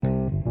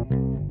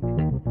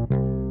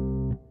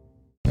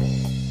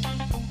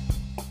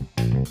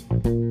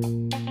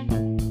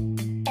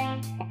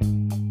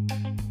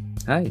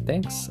Hi,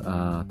 thanks.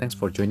 Thanks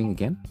for joining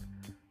again.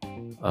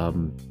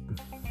 Um,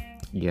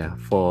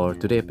 for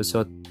today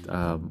episode,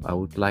 I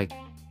would like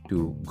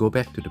to go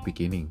back to the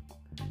beginning.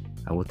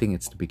 I would think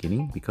it's the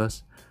beginning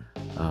because,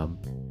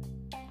 um,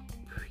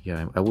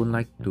 I would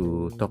like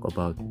to talk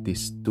about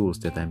these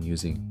tools that I'm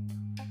using.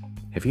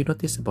 Have you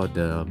noticed about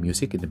the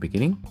music in the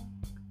beginning?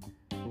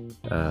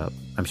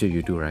 I'm sure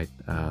you do, right?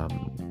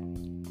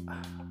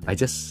 I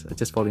just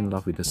fall in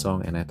love with the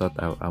song, and I thought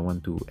I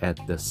want to add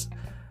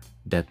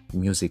that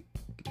music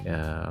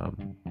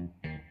um,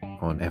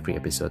 on every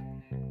episode.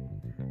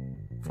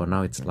 For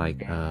now, it's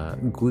like a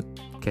good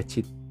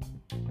catchy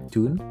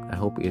tune. I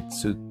hope it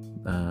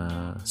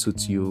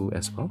suits you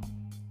as well,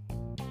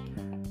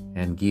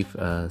 and give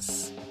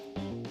us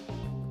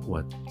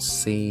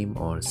same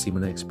or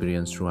similar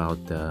experience throughout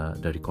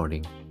the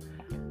recording.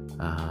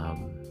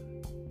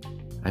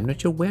 I'm not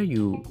sure where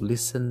you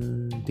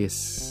listen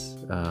this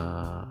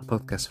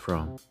podcast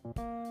from.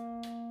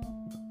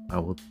 I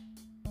would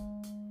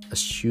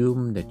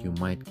assume that you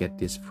might get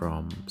this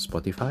from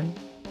Spotify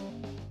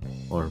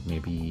or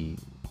maybe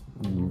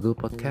Google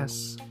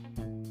Podcasts,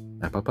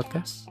 Apple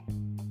Podcasts.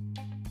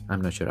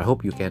 I'm not sure. I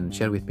hope you can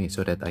share with me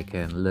so that I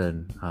can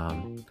learn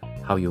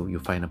how you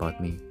find about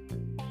me.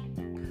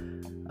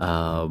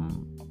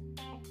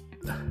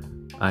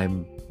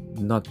 I'm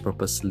not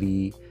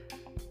purposely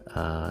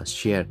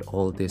shared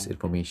all this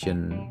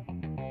information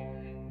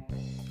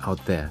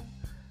out there,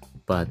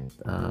 but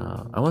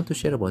I want to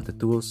share about the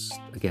tools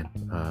again.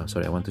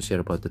 I want to share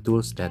about the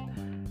tools that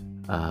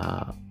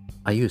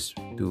I use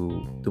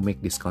to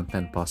make this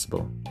content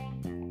possible.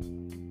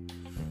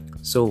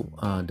 So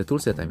the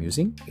tools that I'm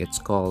using, it's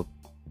called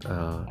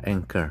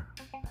Anchor.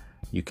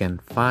 You can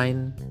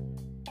find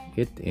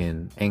it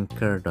in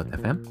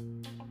anchor.fm,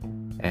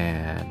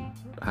 and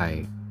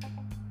I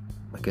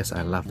guess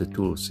I love the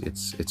tools.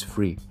 It's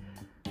free.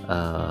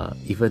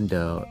 Even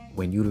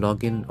when you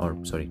log in,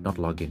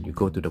 you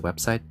go to the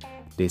website,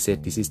 they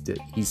said this is the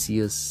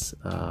easiest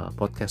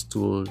podcast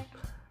tool,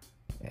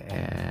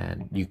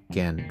 and you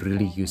can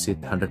really use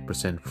it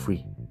 100%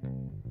 free,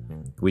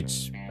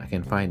 which I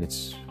can find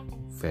it's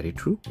very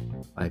true.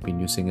 I've been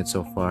using it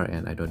so far,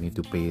 and I don't need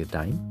to pay a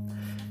dime,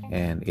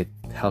 and it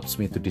helps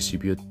me to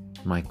distribute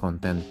my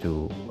content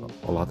to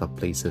a lot of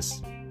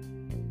places.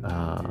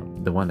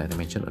 The one that I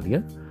mentioned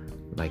earlier,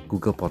 like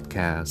Google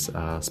Podcasts,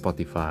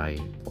 Spotify,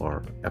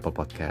 or Apple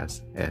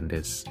Podcasts, and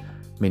there's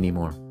many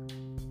more.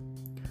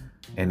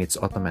 And it's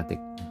automatic.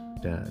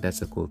 That's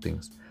the cool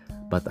things.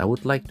 But I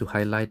would like to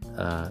highlight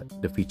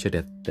the feature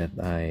that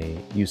I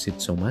use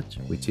it so much,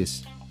 which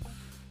is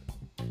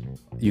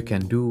you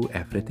can do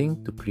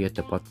everything to create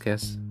a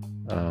podcast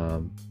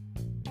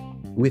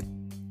with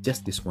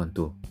just this one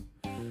tool.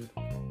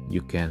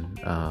 You can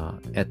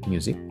add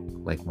music,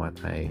 like what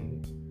I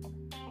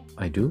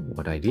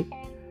did.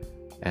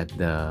 At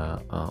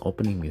the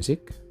opening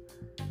music,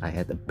 I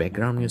add a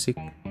background music,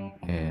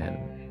 and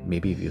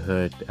maybe if you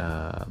heard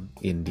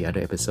in the other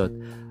episode,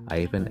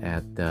 I even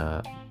add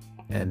the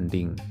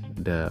ending,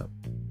 the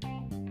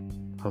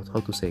how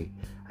to say,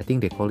 I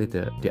think they call it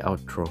the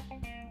outro.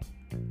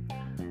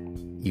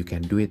 You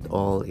can do it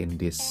all in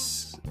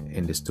this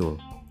tool.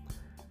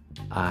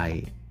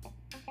 I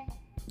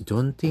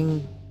don't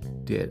think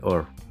that,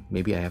 or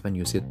maybe I haven't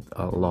used it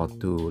a lot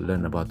to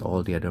learn about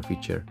all the other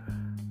feature.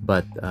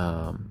 But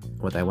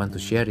what I want to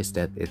share is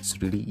that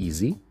it's really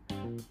easy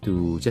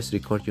to just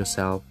record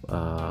yourself,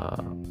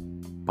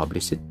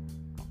 publish it,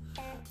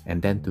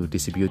 and then to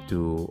distribute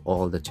to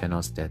all the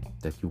channels that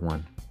you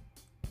want.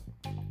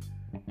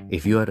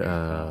 If you are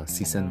a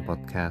seasoned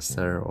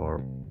podcaster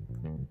or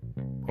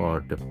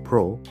the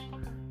pro,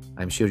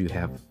 I'm sure you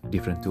have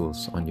different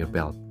tools on your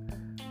belt.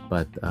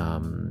 But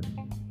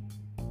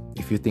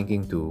if you're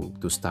thinking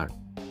to start,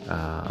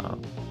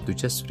 to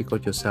just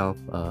record yourself,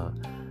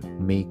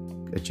 make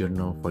a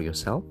journal for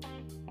yourself,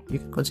 you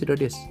can consider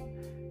this,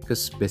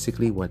 because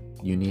basically what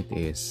you need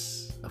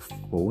is a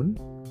phone,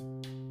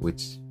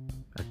 which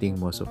I think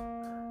most of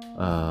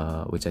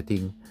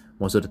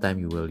the time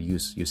you will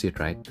use it,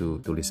 right, to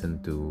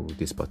listen to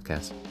this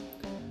podcast.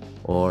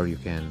 Or you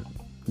can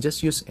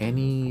just use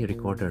any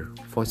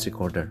voice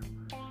recorder.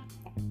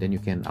 Then you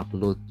can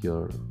upload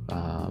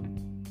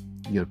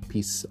your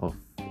piece of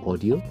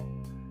audio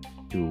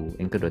to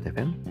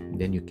anchor.fm.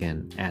 Then you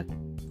can add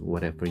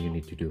whatever you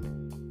need to do.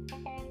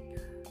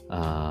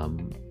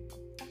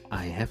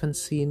 I haven't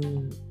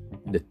seen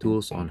the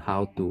tools on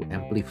how to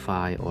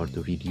amplify or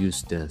to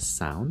reduce the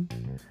sound.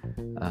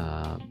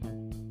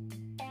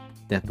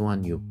 That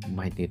one you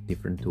might need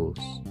different tools,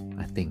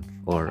 I think,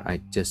 or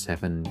I just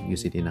haven't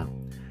used it enough.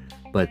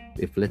 But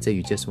if, let's say,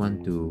 you just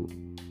want to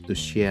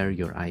share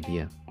your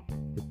idea,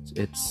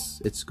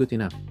 it's good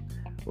enough,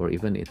 or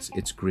even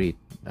it's great.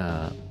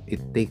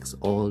 It takes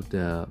all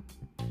the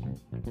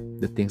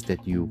things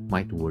that you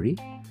might worry,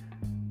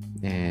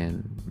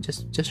 and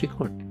just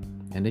record,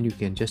 and then you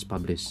can just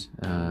publish,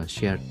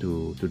 share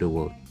to the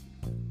world.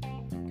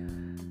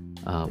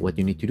 What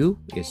you need to do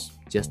is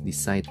just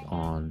decide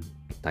on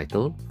the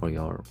title for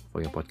your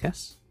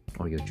podcast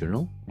or your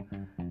journal,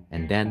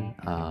 and then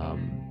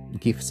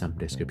give some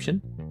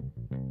description.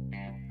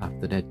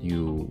 After that,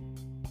 you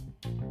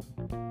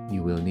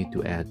will need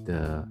to add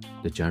the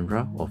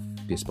genre of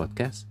this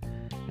podcast,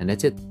 and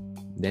that's it.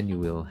 Then you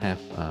will have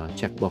a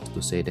checkbox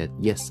to say that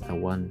yes, I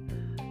want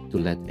to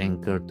let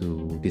Anchor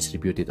to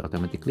distribute it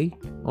automatically,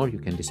 or you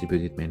can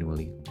distribute it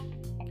manually.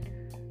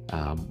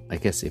 I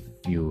guess if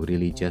you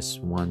really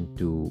just want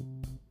to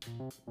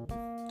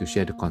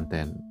share the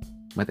content,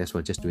 might as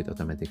well just do it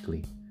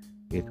automatically.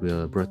 It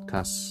will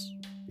broadcast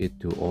it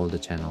to all the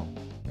channel.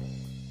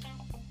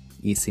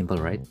 It's simple,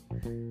 right?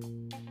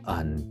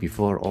 And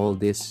before all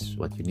this,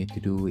 what you need to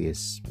do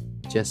is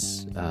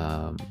just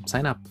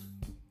sign up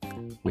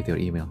with your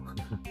email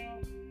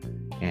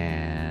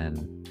and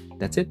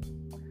that's it.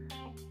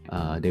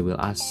 They will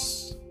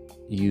ask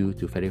you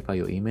to verify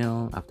your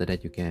email. After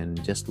that, you can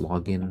just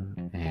log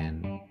in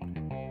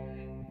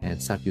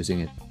and start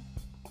using it.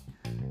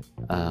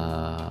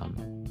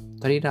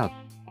 Try it out.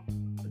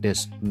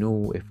 There's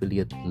no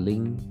affiliate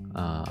link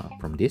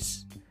from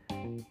this.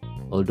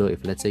 Although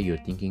if let's say you're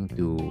thinking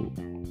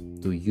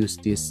to use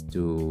this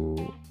to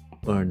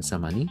earn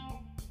some money,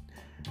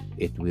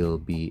 it will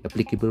be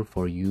applicable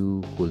for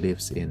you who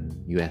lives in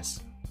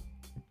US.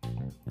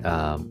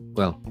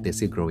 Well, they're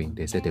still growing.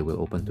 They said they will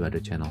open to other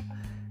channel,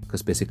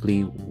 because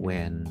basically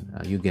when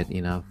you get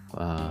enough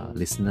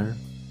listener,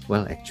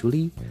 well,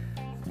 actually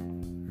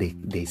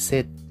they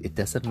said it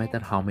doesn't matter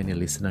how many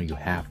listener you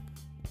have,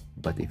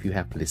 but if you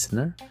have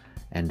listener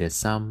and there's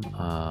some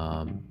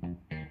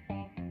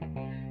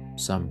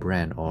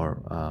brand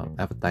or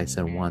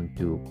advertiser want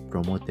to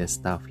promote their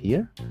stuff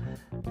here,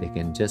 they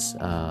can just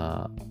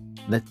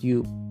let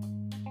you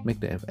make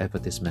the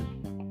advertisement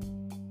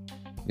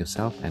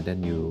yourself, and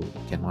then you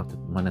can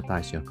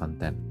monetize your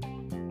content.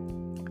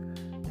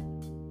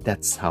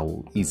 That's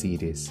how easy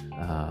it is.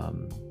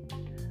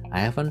 I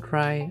haven't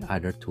tried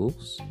other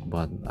tools,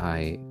 but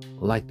I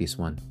like this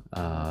one,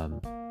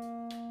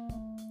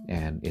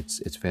 and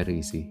it's very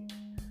easy.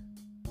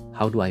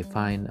 How do I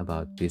find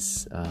about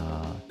these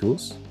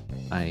tools?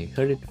 I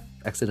heard it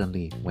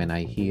accidentally when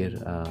I hear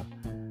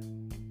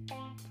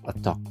a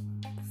talk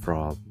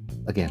from,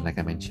 again, like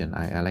I mentioned,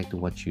 I like to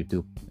watch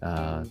YouTube,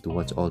 to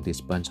watch all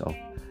this bunch of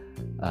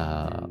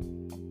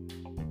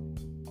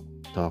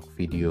talk,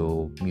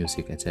 video,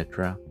 music,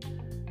 etc.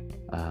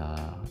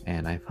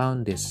 And I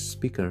found this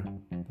speaker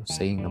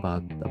saying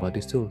about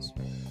these tools.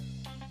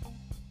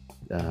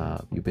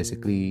 You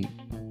basically,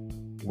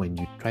 when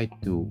you try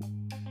to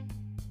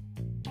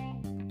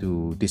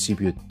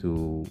distribute,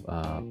 to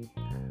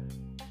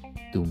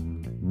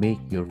make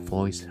your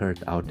voice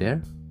heard out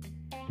there,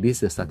 this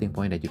is the starting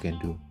point that you can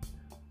do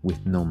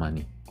with no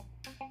money.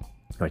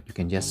 Right? You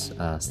can just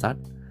start,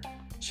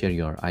 share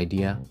your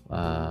idea,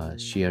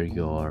 share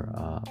your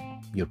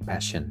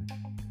passion,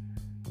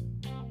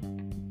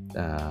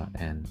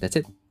 and that's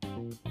it.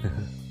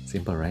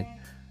 Simple, right?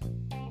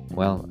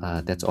 Well,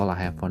 that's all I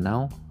have for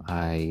now.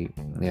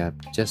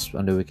 Just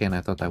on the weekend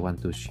I thought I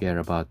want to share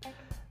about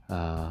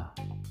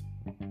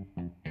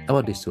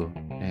this tool,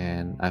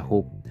 and I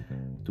hope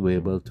to be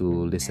able to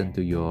listen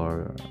to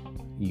your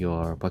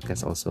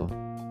podcast also.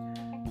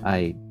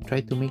 I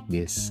try to make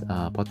this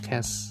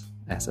podcast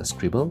as a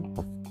scribble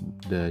of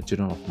the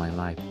journal of my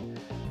life.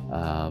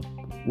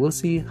 We'll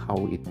see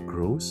how it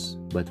grows,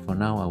 but for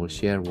now I will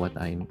share what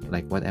I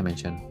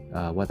mentioned,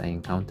 what I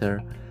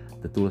encounter,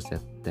 the tools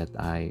that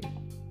I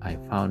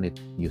found it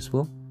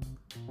useful,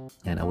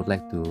 and I would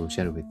like to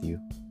share it with you.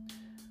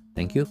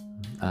 Thank you.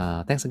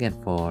 Thanks again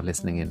for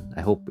listening in.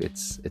 I hope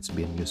it's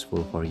been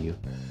useful for you,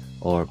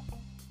 or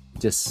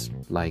just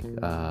like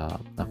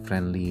a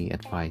friendly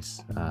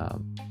advice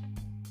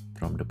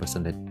from the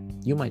person that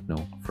you might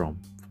know from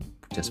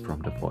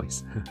the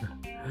voice.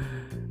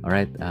 All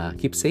right,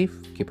 keep safe,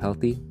 keep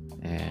healthy,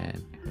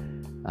 and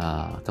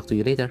talk to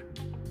you later.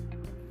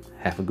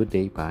 Have a good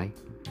day. Bye.